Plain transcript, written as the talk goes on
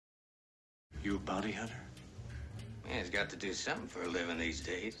You a bounty hunter? Man's got to do something for a living these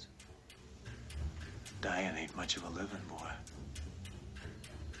days. Dying ain't much of a living, boy.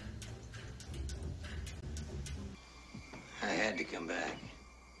 I had to come back.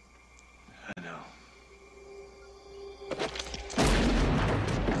 I know.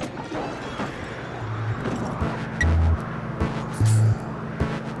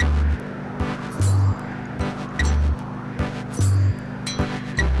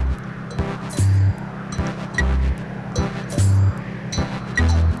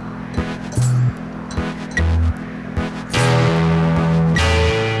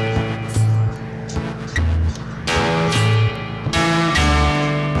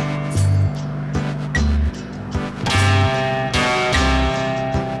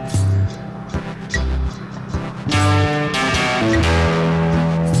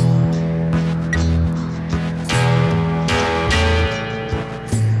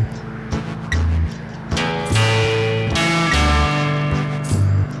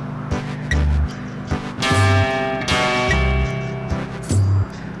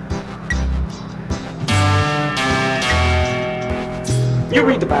 You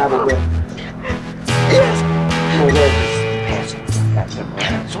read the Bible, Will? Yes. No, there's this passage.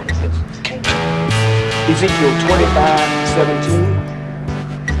 Ezekiel 25:17.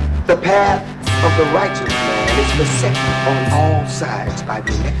 The path of the righteous man is beset on all sides by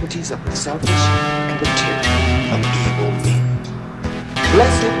the iniquities of the selfish and the tyranny of evil men.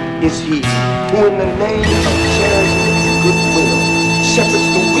 Blessed is he who in the name of charity and goodwill shepherds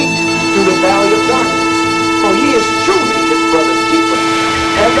the weak through the valley of darkness, for he is truly his brother's keeper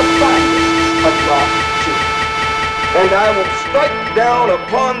and the finder of lost children. And I will strike down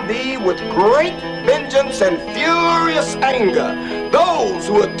upon thee with great vengeance and furious anger those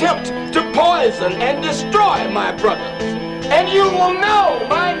who attempt to poison and destroy my brothers. And you will know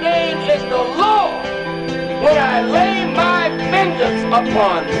my name is the Lord when I lay my vengeance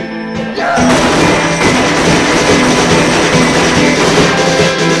upon you.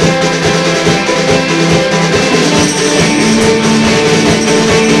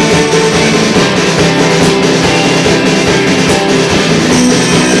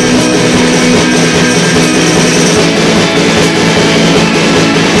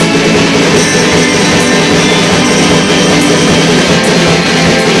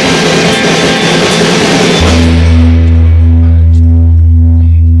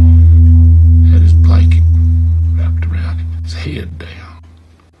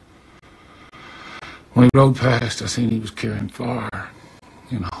 When he rode past, I seen he was carrying fire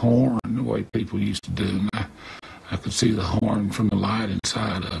in a horn, the way people used to do. And I could see the horn from the light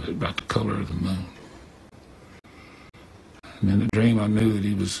inside of it, about the color of the moon. And in the dream, I knew that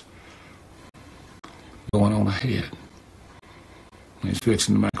he was going on ahead. He's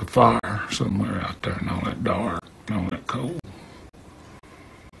fixing to make a fire somewhere out there in all that dark and all that cold.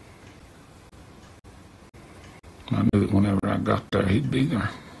 I knew that whenever I got there, he'd be there.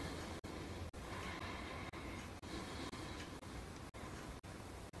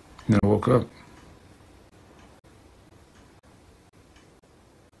 Then I woke up.